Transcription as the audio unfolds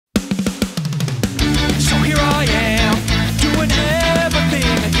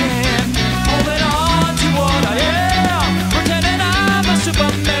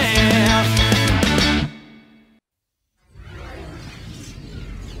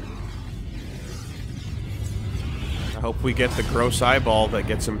Hope we get the gross eyeball that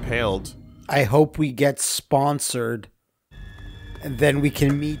gets impaled. I hope we get sponsored. And then we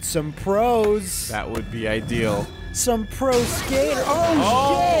can meet some pros. That would be ideal. Some pro skater.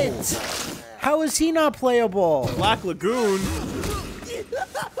 Oh, shit! How is he not playable? Black Lagoon.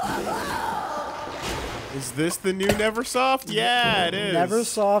 Is this the new Neversoft? Yeah, it is.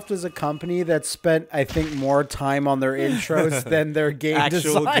 Neversoft is a company that spent, I think, more time on their intros than their game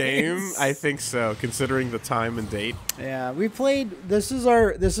actual designs. game. I think so, considering the time and date. Yeah, we played. This is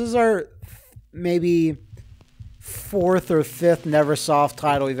our maybe fourth or fifth Neversoft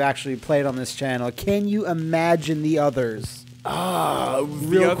title we've actually played on this channel. Can you imagine the others?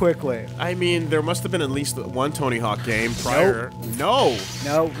 Real quickly. I mean, there must have been at least one Tony Hawk game prior. Nope.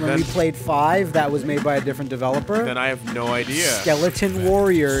 No, when we played 5, that was made by a different developer. Then I have no idea. Skeleton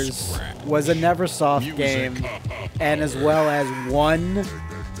Warriors was a Neversoft game, and as well as one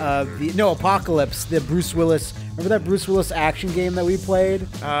Apocalypse, the Bruce Willis. Remember that Bruce Willis action game that we played?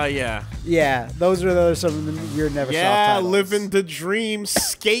 Yeah. Yeah, those are some of the weird Neversoft titles. Living the Dream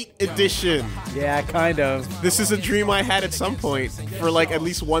Skate Edition. Yeah, kind of. This is a dream I had at some point for like at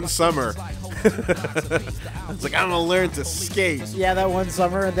least one summer. I was like, I'm gonna learn to skate. Yeah, that one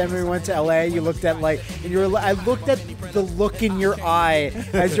summer, and then we went to LA. You looked at I looked at the look in your eye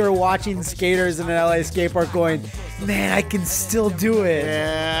as you were watching skaters in an LA skate park, going, "Man, I can still do it.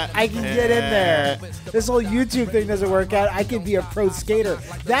 Yeah, I can get in there. This whole YouTube thing doesn't work out. I can be a pro skater.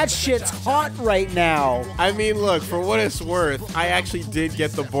 That shit's hot right now." I mean, look, for what it's worth, I actually did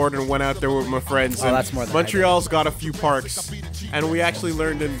get the board and went out there with my friends. Oh, that's more than Montreal's got a few parks, and we actually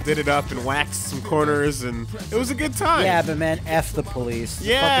learned and did it up and waxed some corners, and it was a good time. Yeah, but man, F the police.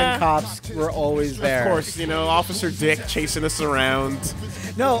 Yeah. The fucking cops were always there. Of course, Officer Dick chasing us around.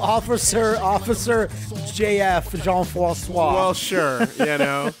 No, Officer JF, Jean-Francois. Well, sure,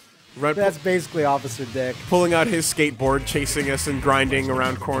 That's basically Officer Dick. Pulling out his skateboard, chasing us and grinding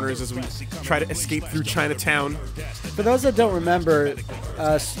around corners as we try to escape through Chinatown. For those that don't remember,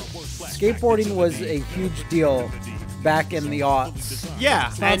 skateboarding was a huge deal back in the aughts.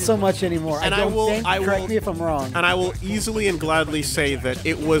 Yeah. Not so much anymore. And correct me if I'm wrong. And I will easily and gladly say that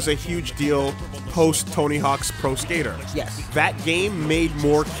it was a huge deal post Tony Hawk's Pro Skater. Yes. That game made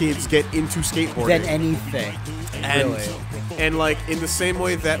more kids get into skateboarding than anything. Really. And like in the same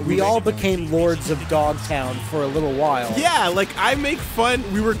way that we all became lords of Dogtown for a little while. Yeah, like I make fun.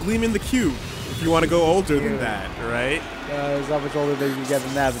 We were Gleaming the Cube. If you want to go older than that, right? There's not much older than you can get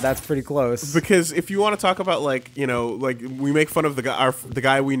than that, but that's pretty close. Because if you want to talk about like we make fun of the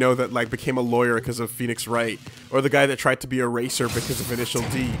guy we know that like became a lawyer because of Phoenix Wright, or the guy that tried to be a racer because of Initial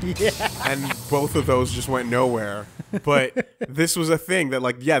D. Yeah. And both of those just went nowhere. But this was a thing that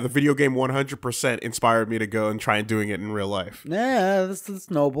the video game 100% inspired me to go and try and doing it in real life. Yeah,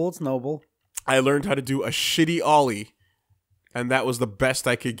 it's noble. It's noble. I learned how to do a shitty ollie. And that was the best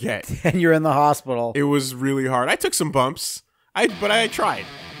I could get. And you're in the hospital. It was really hard. I took some bumps, but I tried.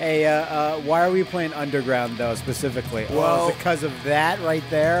 Hey, why are we playing Underground, though, specifically? Well, because of that right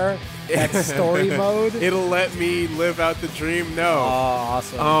there? That story mode? It'll let me live out the dream? No. Oh,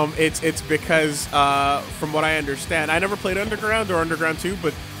 awesome. It's because, from what I understand, I never played Underground or Underground 2,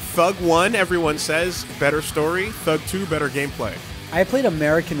 but Thug 1, everyone says, better story. Thug 2, better gameplay. I played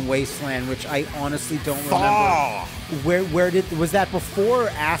American Wasteland, which I honestly don't remember. Was that before or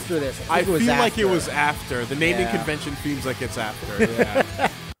after this? I feel like it was after. The naming convention feels like it's after. Yeah.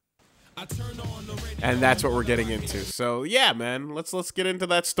 And that's what we're getting into. So yeah, man, let's get into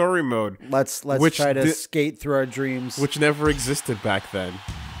that story mode. Let's try to skate through our dreams, which never existed back then.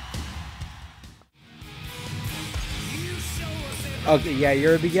 Okay, yeah,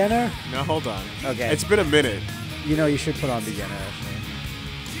 you're a beginner? No, hold on. Okay. It's been a minute. You should put on beginner, actually.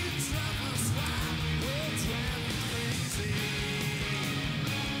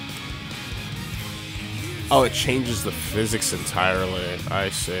 Oh, it changes the physics entirely. I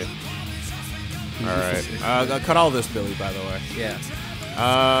see. All right. I'll cut all this, Billy, by the way. Yeah.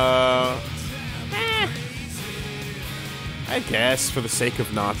 I guess, for the sake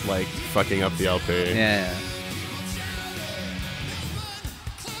of not, fucking up the LP. Yeah.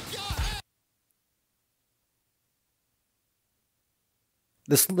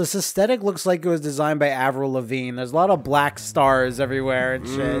 This aesthetic looks like it was designed by Avril Lavigne. There's a lot of black stars everywhere and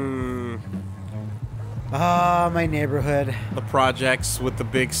shit. Ah, my neighborhood. The projects with the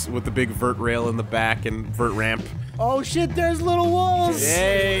big vert rail in the back and vert ramp. Oh shit! There's little wolves.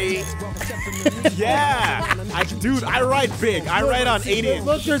 Hey. Yeah. Dude, I ride big. I ride on 8-inch.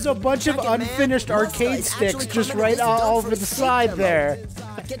 Look, there's a bunch of unfinished arcade sticks just right all over the side there.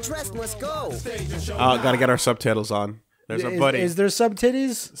 Get dressed. Let's go. Gotta get our subtitles on. There's our buddy. Is there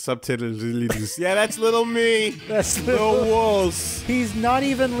sub-titties? Subtitles. Yeah, that's little me. That's Little Wolves. He's not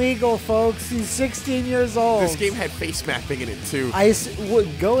even legal, folks. He's 16 years old. This game had face mapping in it too.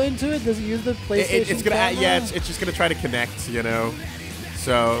 Would go into it. Does it use the PlayStation? It's gonna. camera? Yeah, it's just gonna try to connect. You know.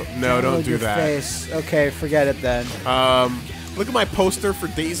 So no, don't do your that. Face. Okay, forget it then. Look at my poster for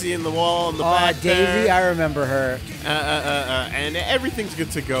Daisy in the wall in the back. Daisy, there. I remember her. And everything's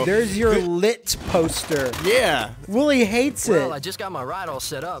good to go. There's your lit poster. Yeah. Willie hates it. Well, I just got my ride all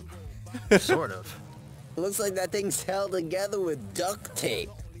set up. Sort of. Looks like that thing's held together with duct tape.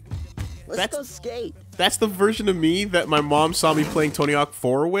 Let's go skate. That's the version of me that my mom saw me playing Tony Hawk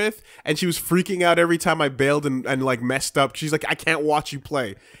 4 with, and she was freaking out every time I bailed and like messed up. She's like, I can't watch you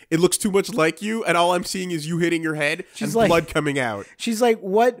play. It looks too much like you, and all I'm seeing is you hitting your head and blood coming out. She's like,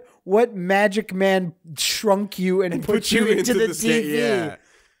 what magic man shrunk you and put you into the TV?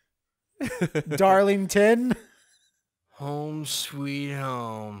 Yeah. Darlington? Home sweet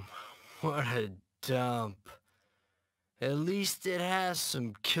home. What a dump. At least it has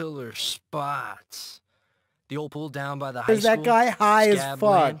some killer spots. The old pool down by the high Is school. that guy high as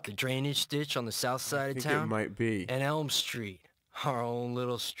Scabland, fuck? The drainage ditch on the south side of I think town. it might be. And Elm Street, our own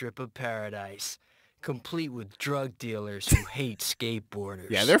little strip of paradise, complete with drug dealers who hate skateboarders.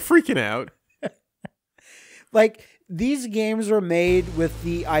 Yeah, they're freaking out. Like, these games were made with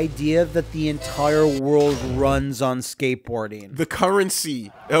the idea that the entire world runs on skateboarding. The currency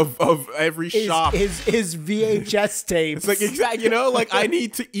of every shop is VHS tapes. It's like, exactly, you know, like I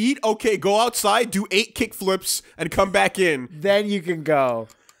need to eat. Okay, go outside, do 8 kickflips, and come back in. Then you can go.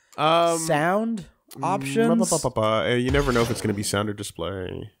 Sound options? You never know if it's going to be sound or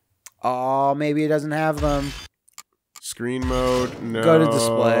display. Oh, maybe it doesn't have them. Screen mode, no. Go to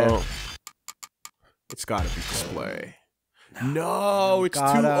display. It's got to be display. No, it's too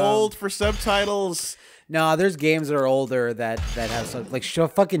Gotta. old for subtitles. No, there's games that are older that have like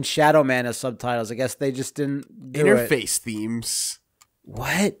fucking Shadow Man has subtitles. I guess they just didn't do Interface themes.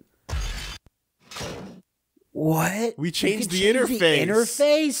 What? What? We changed You can the change interface.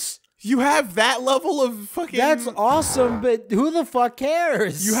 Interface? You have that level of fucking... That's awesome, but who the fuck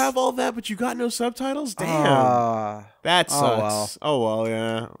cares? You have all that, but you got no subtitles? Damn. That sucks. Oh, well,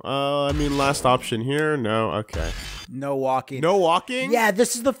 yeah. I mean, last option here? No? Okay. No walking. No walking? Yeah,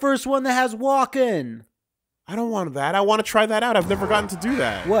 this is the first one that has walking. I don't want that. I want to try that out. I've never gotten to do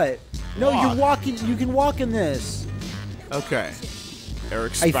that. What? No, Walk. you're walking. You can walk in this. Okay.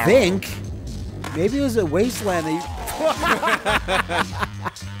 Eric Sparrow. I think. Maybe it was a wasteland that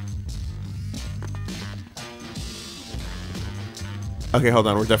Okay, hold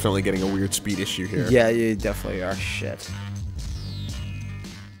on. We're definitely getting a weird speed issue here. Yeah, you definitely are. Shit.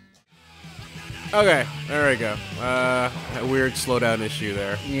 Okay, there we go. A weird slowdown issue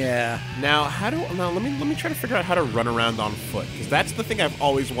there. Yeah. Now, let me try to figure out how to run around on foot, because that's the thing I've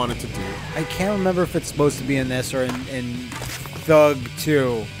always wanted to do. I can't remember if it's supposed to be in this or in Thug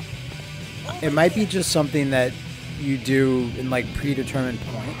 2. It might be just something that you do in like predetermined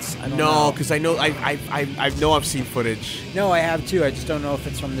points. I don't know. No, because I know I know I've seen footage. No, I have too. I just don't know if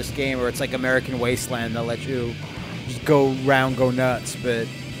it's from this game or it's like American Wasteland that let you just go round, go nuts. But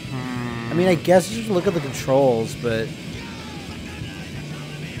I mean, I guess you should look at the controls, but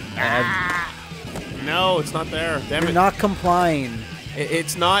No, it's not there. Damn you're it. not complying.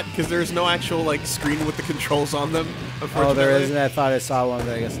 It's not, because there's no actual like screen with the controls on them. Oh, there isn't. I thought I saw one,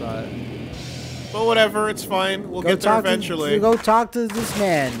 but I guess not. But whatever, it's fine. We'll get there eventually. Go talk to this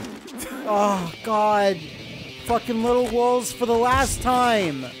man. Oh God, fucking Little Wolves for the last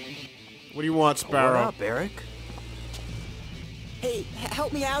time. What do you want, Sparrow? What up, Eric? Hey,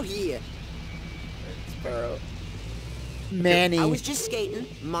 help me out here. Sparrow. Manny. I was just skating,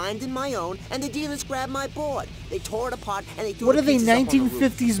 minding my own, and the dealers grabbed my board. They tore it apart and they threw What the are they, pieces up on the roof.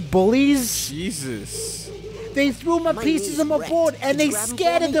 1950s bullies? Jesus. They threw my My pieces knee's on my wrecked. board and Could they you grab 'em for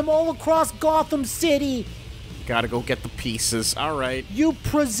scattered me? them all across Gotham City. Gotta go get the pieces. All right. You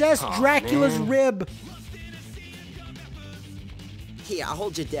possessed Dracula's rib. Here, I'll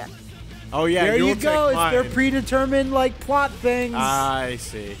hold your deck. Oh yeah, There you'll you go. take It's their mine. predetermined like plot things. I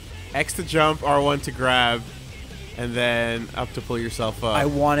see. X to jump, R1 to grab, and then up to pull yourself up. I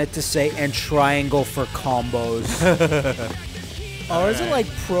wanted to say and triangle for combos. Oh, is it like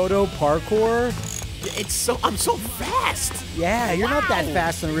proto parkour? It's so I'm so fast. Yeah, you're not that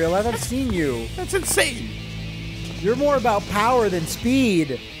fast in real life. I've seen you. That's insane. You're more about power than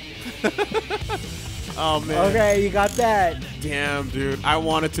speed. Oh man. Okay, you got that. Damn, dude. I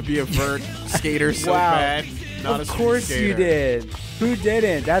wanted to be a vert skater so Wow. bad. Not a Of street course skater. you did. Who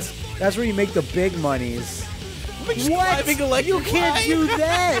didn't? That's where you make the big monies. Just What? climbing electric You can't line. do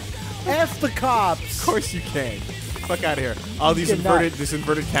that. F the cops. Of course you can. fuck out of here. All these this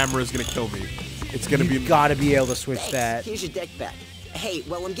inverted camera is gonna kill me. It's gonna be. You gotta be able to switch Thanks. that. Here's your deck back. Hey,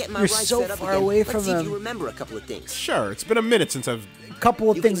 well, I'm getting my You're ride so set up far again. away Let's from see if them. you remember a couple of things. Sure, it's been a minute since I've.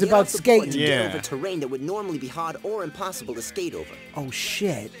 Couple of You things can get about off the board skating. and get Yeah. over terrain that would normally be hard or impossible to skate over. Oh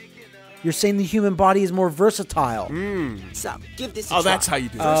shit! You're saying the human body is more versatile. So, give this a Oh, try. that's how you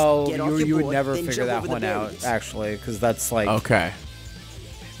do it. Oh, get off your you would board, never then figure jump that over the one out, barriers. actually, because that's like. Okay.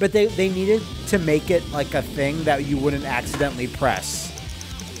 But they needed to make it like a thing that you wouldn't accidentally press.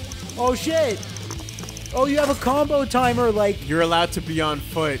 Oh shit! Oh, you have a combo timer. Like You're allowed to be on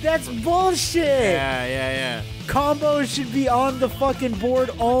foot. that's bullshit. Yeah. Combos should be on the fucking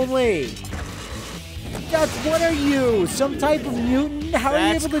board only. That's what are you? Some type of mutant? How are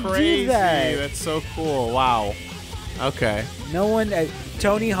you That's able to crazy. do that? That's so cool. Wow. Okay. No one.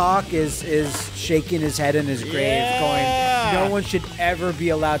 Tony Hawk is shaking his head in his grave, Yeah. going, "No one should ever be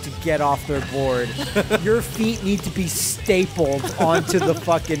allowed to get off their board. Your feet need to be stapled onto the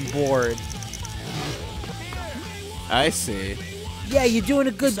fucking board." I see. Yeah, you're doing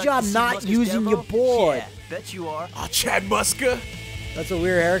a good Suck job to see not Musker's using your demo? board. Yeah, bet you are. Oh, Chad Muska. That's a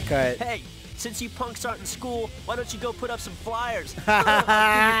weird haircut. Hey, since you punks aren't in school, why don't you go put up some flyers?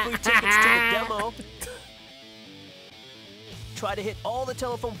 I'll give you free tickets to the demo. Try to hit all the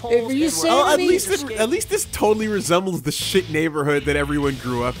telephone poles. If you and say run to Oh, me- at least this totally resembles the shit neighborhood that everyone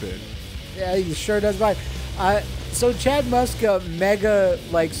grew up in. Yeah, he sure does. Right. So Chad Muska, mega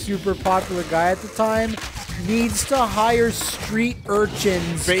like super popular guy at the time, needs to hire street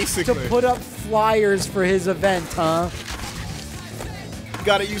urchins Basically. to put up flyers for his event, huh?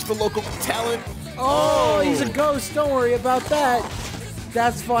 Gotta use the local talent. Oh, he's a ghost. Don't worry about that.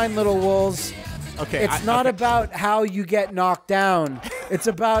 That's fine, little wolves. Okay. It's not about how you get knocked down. It's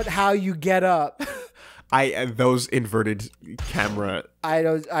about how you get up. Those inverted camera. I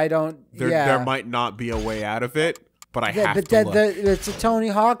don't. Yeah. There might not be a way out of it, but I Yeah, have but to look. it's a Tony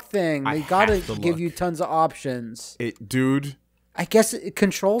Hawk thing. I They gotta have to give look. you tons of options. Dude, I guess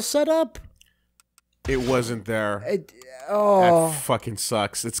control setup. it wasn't there. Oh, That fucking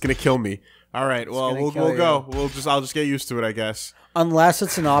sucks. It's gonna kill me. All right. Well, gonna we'll kill go. I'll just get used to it, I guess. unless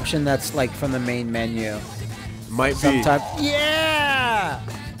it's an option that's like from the main menu. Might be. Sometimes. Yeah.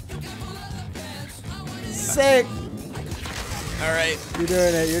 Sick. All right. You're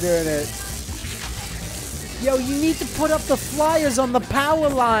doing it. You're doing it. Yo, you need to put up the flyers on the power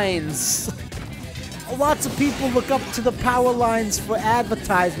lines. Lots of people look up to the power lines for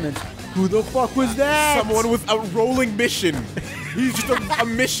advertisements. Who the fuck was that? Someone with a rolling mission. He's just a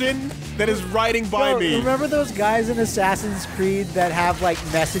mission that is riding by Yo, me. Remember those guys in Assassin's Creed that have like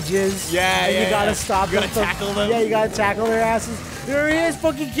messages? Yeah, and yeah, you gotta yeah. stop You gotta them. tackle them. Yeah, you gotta tackle their asses. There he is!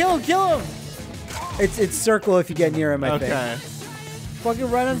 Fucking kill him! It's circle if you get near him. I think. Okay.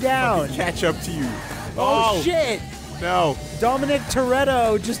 Fucking run him down. Catch up to you. Oh shit! No. Dominic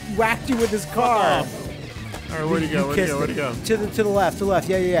Toretto just whacked you with his car. All right, where'd he go? Where'd he kissed go? Where'd he him. go? To the left. To the left.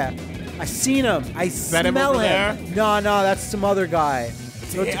 Yeah. I seen him. I that him smell over there? No, that's some other guy.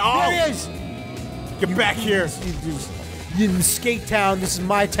 No, Yeah, there he is. Get back here. You in Skate Town. This is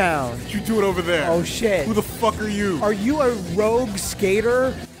my town. What you doing over there? Oh shit. Who the fuck are you? Are you a rogue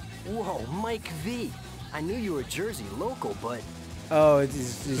skater? Whoa, Mike V. I knew you were a Jersey local, but Oh,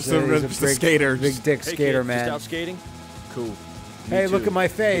 he's Just a a big skater. big dick skater, man. Just out skating? Cool. Hey, look at my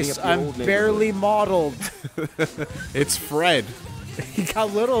face. I'm barely modeled. It's Fred. He got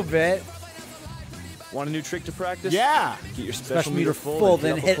a little bit. Want a new trick to practice? Yeah. Get your Special meter full,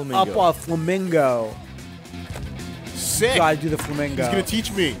 then hit up a flamingo. Sick. Gotta do the flamingo. He's gonna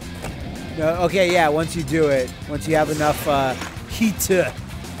teach me. Okay, yeah. Once you do it, once you have enough heat,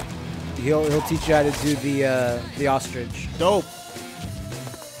 he'll teach you how to do the ostrich. Dope.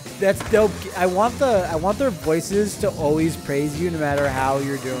 That's dope. I want their voices to always praise you no matter how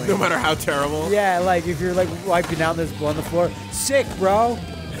you're doing. No matter how terrible. Yeah, like if you're like wiping down, there's blood on the floor. Sick, bro.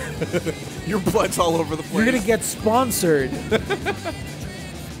 Your blood's all over the place. You're gonna get sponsored.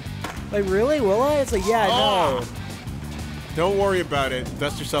 Like, really? Will I? It's like, yeah, no. Don't worry about it.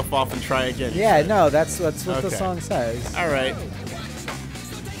 Dust yourself off and try again. Yeah, no, that's what the Okay. song says. All right.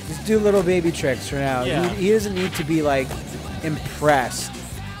 Just do little baby tricks for now. Yeah. He doesn't need to be, like, impressed.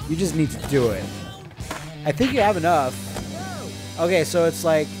 You just need to do it. I think you have enough. Okay, so it's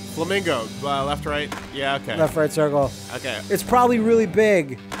like Flamingo. Left, right. Yeah, okay. left, right, circle. Okay. It's probably really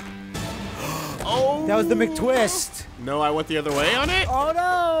big. Oh. That was the McTwist. No, I went the other way on it? Oh,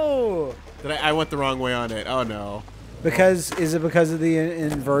 no! Did I went the wrong way on it. Oh, no. Is it because of the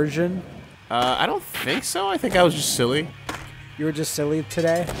inversion? I don't think so. I think I was just silly. You were just silly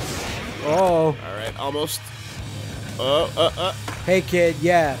today? Oh. All right, almost. Hey, kid,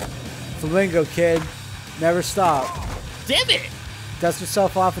 yeah. Flamingo, kid. Never stop. Damn it! Dust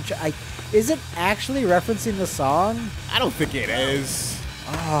yourself off and is it actually referencing the song? I don't think it is.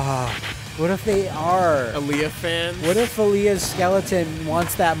 What if they are? Aaliyah fans? What if Aaliyah's skeleton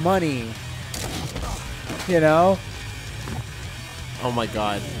wants that money? You know? Oh my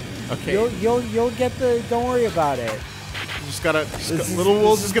god. Okay. You'll get the. Don't worry about it. You just gotta. Little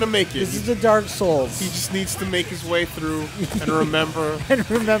Wolves is gonna make it. This is the Dark Souls. He just needs to make his way through and remember and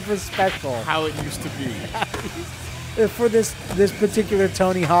remember special how it used to be. For this particular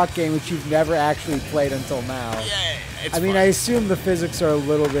Tony Hawk game, which you've never actually played until now. Yeah, it's I mean, fine. I assume the physics are a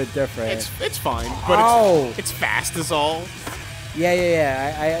little bit different. It's fine, but it's fast as all.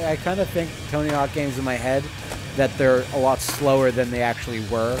 Yeah. I kind of think Tony Hawk games in my head that they're a lot slower than they actually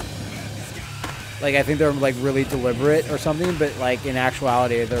were. Like, I think they're like really deliberate or something, but like in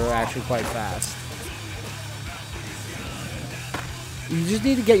actuality, they're actually quite fast. You just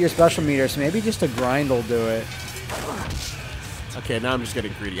need to get your special meter, so maybe just a grind will do it. Okay, now I'm just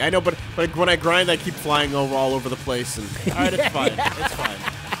getting greedy. I know, but when I grind, I keep flying all over the place. And all right, it's fine. It's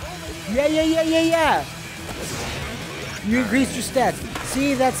fine. Yeah. You increased your stats.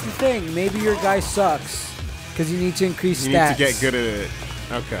 See, that's the thing. Maybe your guy sucks because you need to increase You stats. need to get good at it.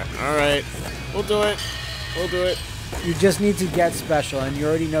 Okay. All right. We'll do it. We'll do it. You just need to get special, and you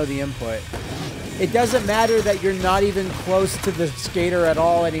already know the input. It doesn't matter that you're not even close to the skater at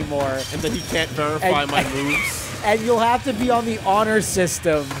all anymore. And then he can't verify my moves. And you'll have to be on the honor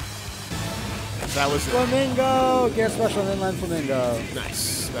system. That was it. Flamingo! Get special inline flamingo.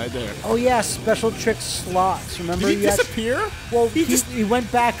 Nice. Right there. Oh yeah, special trick slots. Remember Did he disappear? Well, he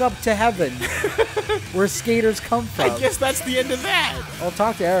went back up to heaven. Where skaters come from. I guess that's the end of that. I'll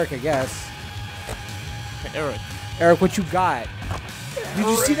talk to Eric, I guess. Hey, Eric, what you got? Did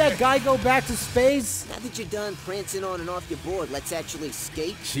you see that guy go back to space? Now that you're done prancing on and off your board, let's actually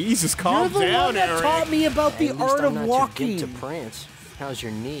skate. Jesus, calm You're the down, one that Eric. taught me about the At least art I'm of not walking. too gimp to prance. How's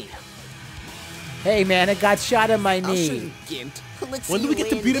your knee? Hey man, it got shot in my I'll show knee. you, gimped. Let's When see do we you get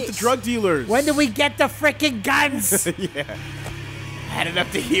to land beat up the this. drug dealers? When do we get the freaking guns? Yeah. Had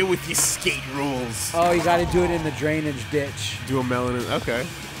enough to hear with your skate rules. Oh, you gotta do it in the drainage ditch. Do a melanin. Okay.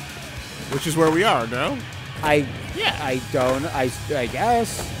 Which is where we are, no? I Yeah.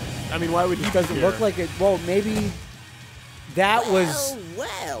 guess. I mean, why would he It doesn't be look here? like it. Well, maybe that was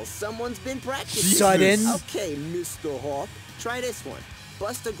Well, someone's been practicing. sudden. Okay, Mr. Hawk, try this one.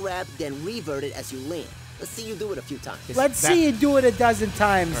 Bust a grab, then revert it as you land. Let's see you do it a few times. Let's see you do it a dozen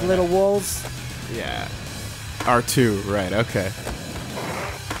times, little wolves. Yeah. R2, right, okay.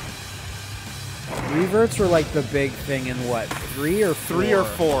 Reverts were like the big thing in what, 3 or 4? 3 or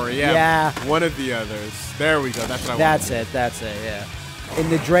 4, yeah. Yeah. One of the others. There we go. That's what I That's it, yeah. In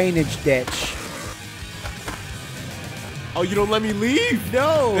the drainage ditch. Oh, you don't let me leave?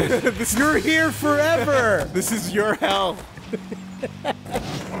 No! This You're here forever! This is your hell.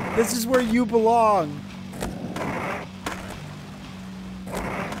 This is where you belong.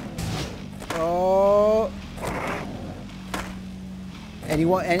 Oh. And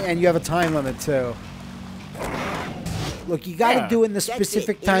you have a time limit too. Look, you got to Yeah. do it in the That's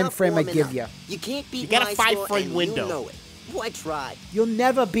specific it. time Enough frame I warming give up. you. You can't beat You got a my 5 score, frame and window. You know it. Why try? You'll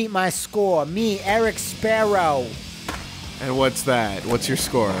never beat my score. Me, Eric Sparrow. And what's that? What's your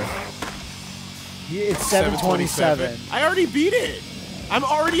score? It's 727. I already beat it. I'm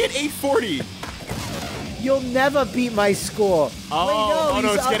already at 840. You'll never beat my score. Oh, Wait, no,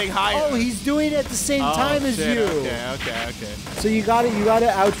 he's it's getting higher. Oh, he's doing it at the same time as shit. you. Okay. So you gotta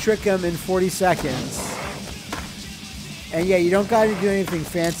out trick him in 40 seconds. And yeah, you don't gotta do anything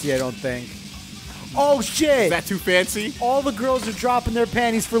fancy, I don't think. Oh shit! Is that too fancy? All the girls are dropping their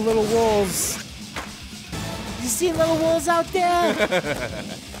panties for little wolves. You see little wolves out there?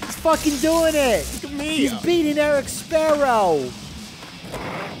 He's fucking doing it. Look at me. He's beating Eric Sparrow.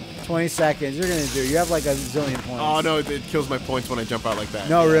 20 seconds. You're gonna do. You have like a zillion points. Oh, no, it kills my points when I jump out like that.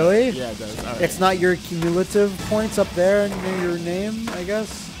 No, Yeah. really? Yeah, it does. All right. It's not your cumulative points up there in your name, I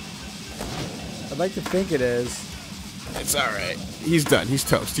guess. I'd like to think it is. It's all right. He's done. He's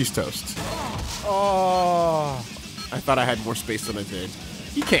toast. Oh. I thought I had more space than I did.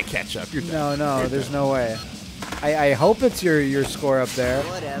 You can't catch up. You're done. No, You're there's done. no way. I hope it's your score up there.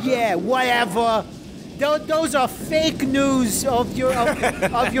 Whatever. Yeah, whatever. Those are fake news of your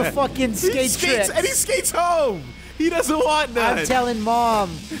of your fucking He skate skates, tricks. and he skates home. He doesn't want none. I'm telling Mom,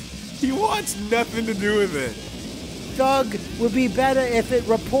 He wants nothing to do with it. Doug would be better if it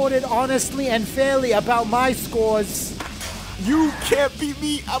reported honestly and fairly about my scores. You can't beat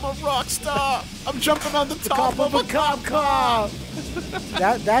me. I'm a rock star. I'm jumping on the top of a cop car.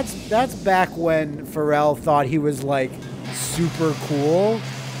 That's back when Pharrell thought he was like super cool,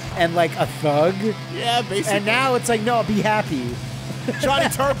 and like a thug. Yeah, basically. And now it's like, no, be happy. Johnny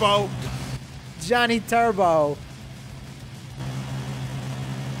Turbo. Johnny Turbo.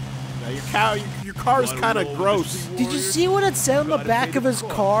 Now your car is kind of gross. Did you see what it said on the back of his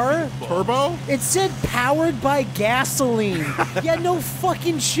car? Turbo? It said powered by gasoline. Yeah, no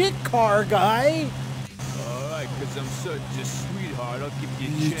fucking shit, car guy. Alright, because I'm such a sweetheart, I'll give you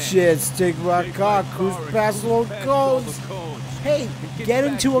a You chance. shit, stick my Take car, my cruise car and past cruise little past all the cones. cones. Hey, And get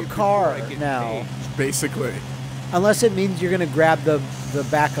back into here a before car I get now. paid. Basically. Unless it means you're gonna grab the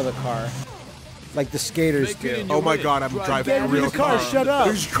back of the car. Like the skaters Make it do. in your Oh my way. god, I'm Drive driving Get a into real the car, shut up.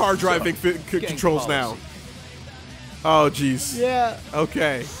 There's car driving controls now. Oh, jeez. Yeah.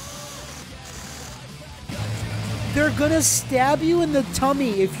 Okay. They're gonna stab you in the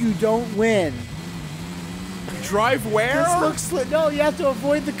tummy if you don't win. Drive where? This looks like, no, you have to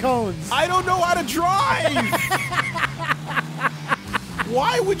avoid the cones. I don't know how to drive!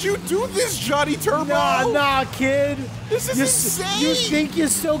 Why would you do this, Johnny Turbo? Nah, kid. This is insane! You think you're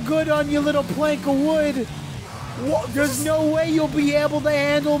so good on your little plank of wood? There's no way you'll be able to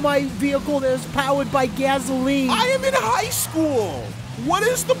handle my vehicle that's powered by gasoline. I am in high school! What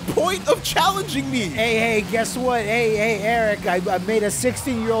is the point of challenging me? Hey, guess what? Hey, Eric, I made a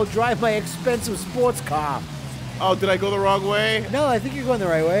 16-year-old drive my expensive sports car. Oh, did I go the wrong way? No, I think you're going the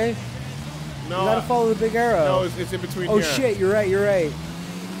right way. No. You gotta follow the big arrow. No, it's in between Oh here. shit, you're right.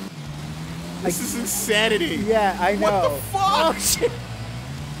 This is insanity. Yeah, I know. What the fuck? Oh shit.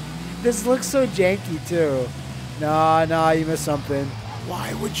 This looks so janky too. Nah, you missed something.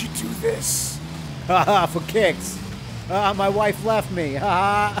 Why would you do this? Haha, for kicks. My wife left me.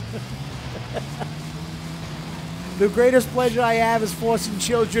 Haha. The greatest pleasure I have is forcing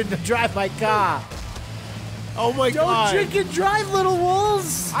children to drive my car. Oh my god. Don't drink and drive, little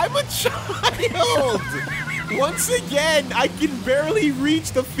wolves. I'm a child! Once again, I can barely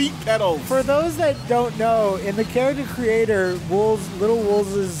reach the feet pedals. For those that don't know, in the character creator, Little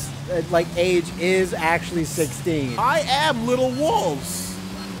Wolves' like age is actually 16. I am Little Wolves.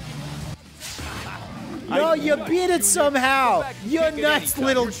 No, you beat it somehow. You're nuts,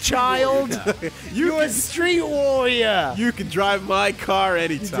 little child. You're a street warrior. You can drive my car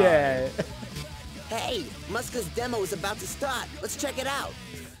anytime. Yeah. Hey, Muska's demo is about to start. Let's check it out.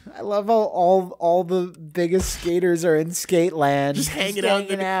 I love how all the biggest skaters are in skate land. Just hanging out.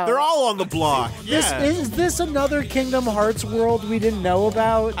 hanging out. They're all on the block. Yeah. Is this another Kingdom Hearts world we didn't know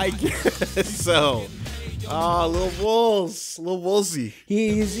about? I guess so. Ah, little wolves, little wolvesy.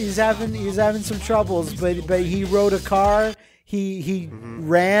 He's having some troubles, but he rode a car. He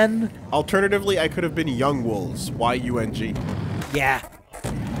ran. Alternatively, I could have been Young Wolves. Y-U-N-G. Yeah.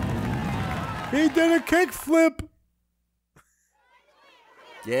 He did a kickflip.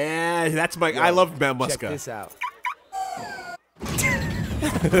 Yeah, that's my. I love Mount Muska. Check this out.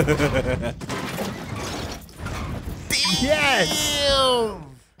 Yes.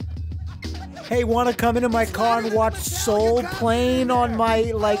 Hey, want to come into my car and watch Soul playing on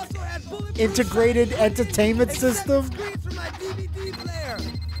my like integrated entertainment system?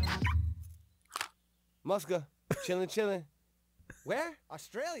 Muska, chillin'. Where?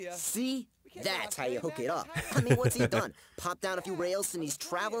 Australia? See? That's how you hook it up. I mean, what's he done? Pop down a few rails and he's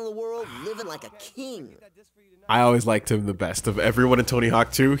traveling the world, living like a king. I always liked him the best of everyone in Tony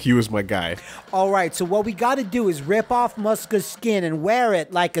Hawk 2. He was my guy. All right, so what we got to do is rip off Muska's skin and wear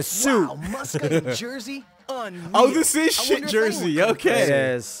it like a suit. Wow, Muska in Jersey? Unreal. Oh, this is I shit wonder if Jersey. anyone could Okay. It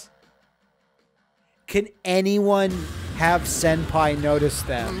is. Can anyone have Senpai notice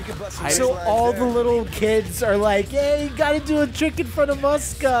them? So all the little kids are like, hey, you gotta do a trick in front of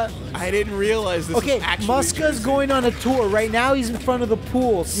Muska. I didn't realize this Okay, was actually Muska's Jersey. going on a tour. Right now he's in front of the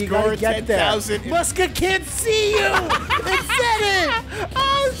pool, so you Score gotta get there. 10,000. Muska can't see you! It said it!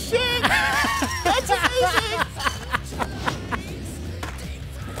 Oh, shit. That's amazing.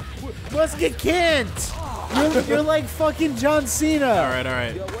 Muska can't! You're like fucking John Cena. All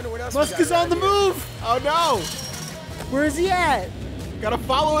right. Muska's on the move! Oh, no. Where is he at? Gotta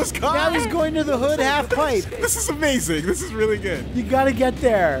follow his car. Now he's going to the hood half pipe. This is amazing. This is really good. You gotta get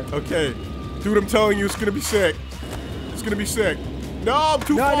there. Okay. Dude, I'm telling you, it's gonna be sick. It's gonna be sick. No, I'm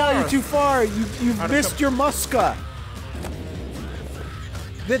too far. No, you're too far. You've missed your Muska.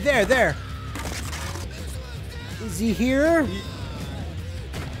 There. Is he here?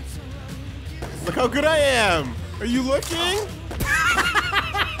 Look how good I am. Are you looking?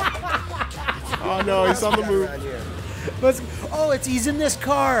 Oh, no, he's on the move. He's in this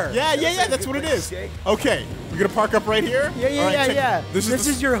car. Yeah, that's what it is. Okay, we're gonna park up right here? All right, Yeah. This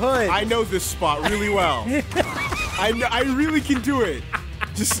is your hood. I know this spot really well. I really can do it.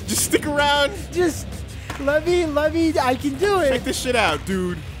 Just stick around. Just let me. I can do Check it. this shit out,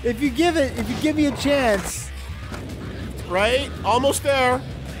 dude. If you give me a chance. Right? Almost there.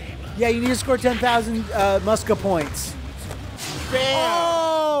 Yeah, you need to score 10,000 Muska points. Bam!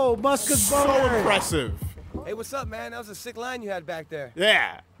 Oh, Muska's So boner. impressive. Hey, what's up, man? That was a sick line you had back there.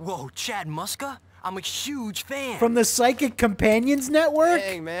 Yeah. Whoa, Chad Muska? I'm a huge fan. From the Psychic Companions Network?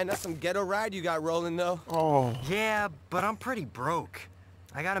 Dang, man, that's some ghetto ride you got rolling, though. Oh. Yeah, but I'm pretty broke.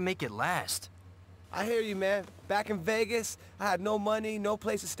 I gotta make it last. I hear you, man. Back in Vegas, I had no money, no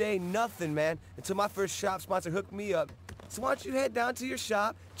place to stay, nothing, man, until my first shop sponsor hooked me up. So why don't you head down to your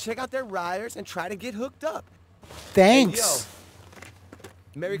shop, check out their riders, and try to get hooked up. Thanks. Hey, yo.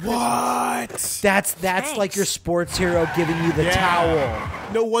 Merry Christmas. What? That's Thanks. like your sports hero giving you the towel.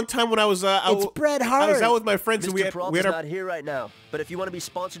 No, one time when I was It's Bret I was Hart. out with my friends and we Mr. had Peralta's our not here right now, but if you want to be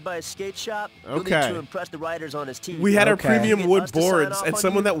sponsored by a skate shop, you'll need Okay. to impress the riders on his team. we had our Okay. premium Get wood us to sign boards, off and on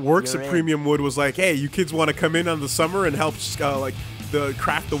someone you, that works you're at in. premium wood was like, "Hey, you kids want to come in on the summer and help the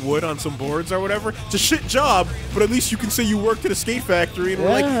craft the wood on some boards or whatever? It's a shit job, but at least you can say you worked at a skate factory." And we're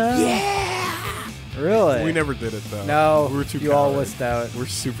like, "Yeah." Really? We never did it though. No, we were too. you all coward. wussed out. We're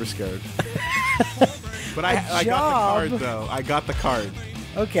super scared. But I got the job. card though. I got the card.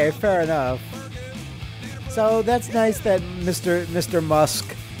 Okay, fair enough. So that's nice that Mr.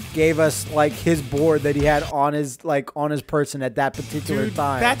 Musk gave us like his board that he had on his person at that particular Dude,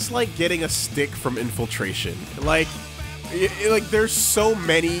 time. that's like getting a stick from Infiltration. Like, like there's so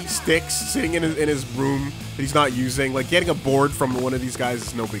many sticks sitting in his room that he's not using. Like getting a board from one of these guys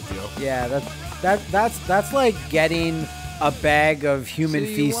is no big deal. yeah, that's like getting a bag of human So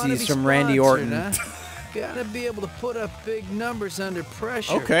you wanna feces be from Randy sponsored, Orton. huh? Gotta be able to put up big numbers under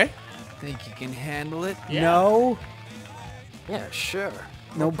pressure. Okay. Think you can handle it? No, Yeah, sure.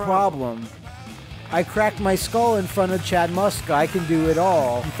 no problem. I cracked my skull in front of Chad Musk. I can do it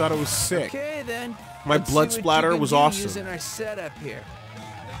all. You thought it was sick. Okay then. My Let's blood see what splatter you can was do awesome. Using our setup here.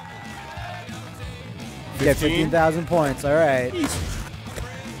 Get 15? 15,000 points. All right.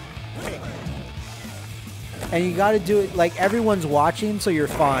 And you got to do it like everyone's watching, so you're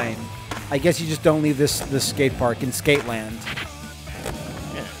fine. I guess you just don't leave this skate park in Skateland.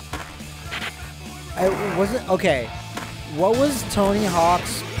 I wasn't okay. What was Tony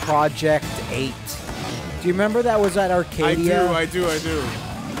Hawk's Project 8? Do you remember that was at Arcadia? I do.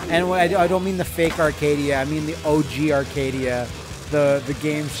 And I don't mean the fake Arcadia. I mean the OG Arcadia, the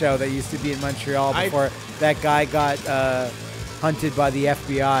game show that used to be in Montreal before that guy got hunted by the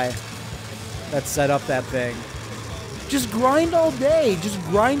FBI that set up that thing. Just grind all day. Just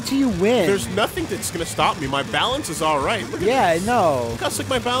grind till you win. There's nothing that's gonna stop me. My balance is all right. Look at yeah, this. no. Look how sick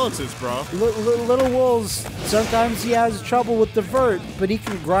my balance is, bro. Little Wolves, sometimes he has trouble with the vert, but he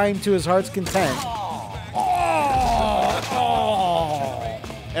can grind to his heart's content.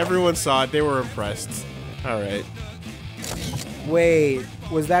 Everyone saw it. They were impressed. All right. Wait,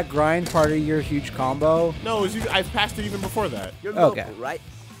 was that grind part of your huge combo? No, it was, I've passed it even before that. You're Okay. local, right?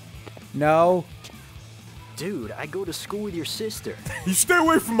 No. Dude, I go to school with your sister. You stay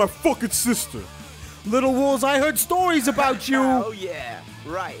away from my fucking sister. Little Wolves, I heard stories about you. Oh yeah,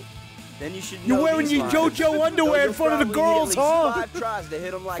 right. Then you should You're know wearing these your lines. JoJo underwear Though in you'll front of the probably need girls, at least huh? 5 tries to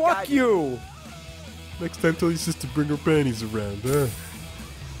hit 'em like I Fuck do. you. Next time, tell your sister to bring her panties around.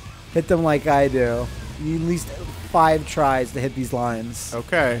 Hit them like I do. You need at least 5 tries to hit these lines.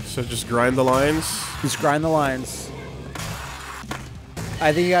 Okay, so just grind the lines. Just grind the lines.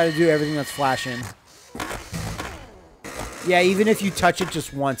 I think you gotta do everything that's flashing. Yeah, even if you touch it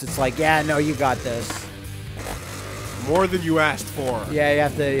just once, it's like, yeah, no, you got this. More than you asked for. Yeah, you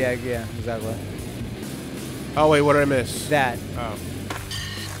have to, yeah, exactly. Oh, wait, what did I miss? That. Oh.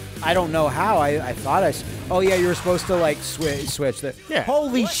 I don't know how. I thought oh, yeah, you were supposed to, like, switch the. Yeah.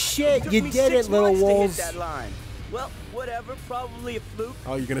 Holy What? shit, Took you me did 6 it, little months to hit wolves. that line. Well, whatever. Probably a fluke.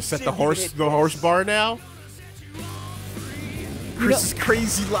 Oh, you're gonna set See the if you can horse hit the this. horse bar now? You Chris's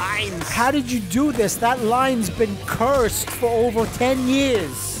crazy lines. How did you do this? That line's been cursed for over 10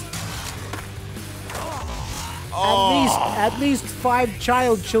 years. At least 5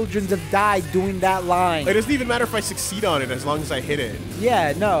 children have died doing that line. It doesn't even matter if I succeed on it as long as I hit it.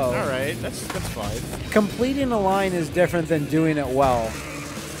 Yeah, no. All right, that's fine. Completing a line is different than doing it well.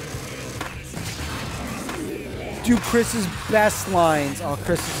 Do Chris's best lines. Oh,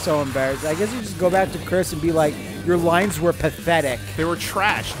 Chris is so embarrassed. I guess you just go back to Chris and be like, your lines were pathetic. They were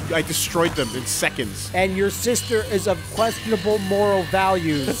trash. I destroyed them in seconds. And your sister is of questionable moral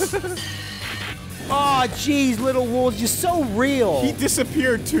values. Oh, jeez, little wolves, you're so real. He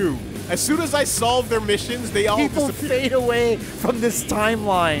disappeared too. As soon as I solved their missions, they all People disappeared. fade away from this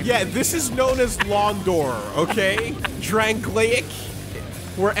timeline. Yeah, this is known as Londor, okay? Drangleic.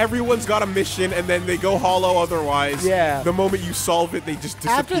 where everyone's got a mission and then they go hollow otherwise. Yeah. The moment you solve it, they just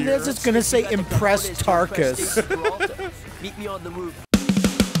disappear. After this, it's gonna say impress Tarkus. Meet me on the roof.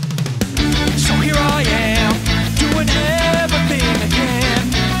 So here I am, doing everything